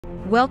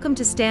Welcome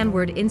to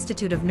Stanford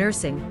Institute of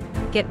Nursing.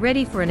 Get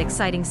ready for an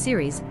exciting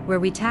series where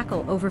we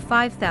tackle over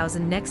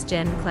 5,000 Next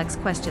Gen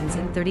NCLEX questions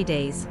in 30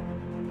 days.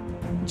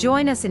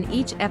 Join us in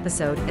each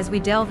episode as we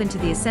delve into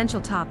the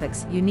essential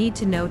topics you need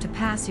to know to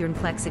pass your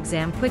NCLEX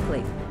exam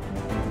quickly.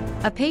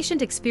 A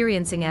patient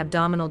experiencing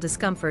abdominal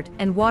discomfort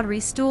and watery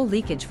stool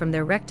leakage from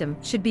their rectum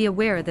should be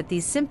aware that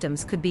these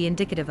symptoms could be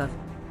indicative of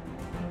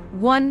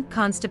 1.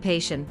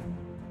 Constipation,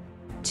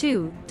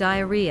 2.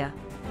 Diarrhea,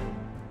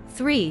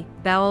 3.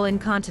 Bowel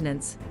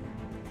incontinence,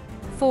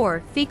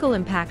 4. Fecal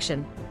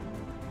impaction.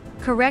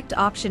 Correct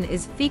option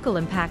is fecal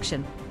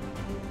impaction.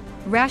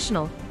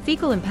 Rational,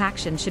 fecal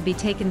impaction should be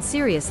taken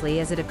seriously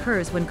as it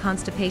occurs when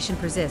constipation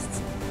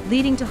persists,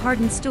 leading to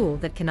hardened stool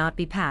that cannot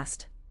be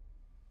passed.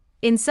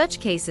 In such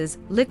cases,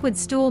 liquid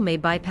stool may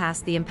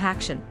bypass the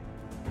impaction.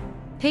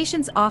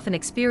 Patients often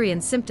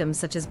experience symptoms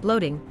such as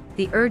bloating,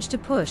 the urge to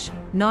push,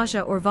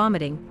 nausea or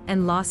vomiting,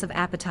 and loss of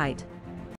appetite.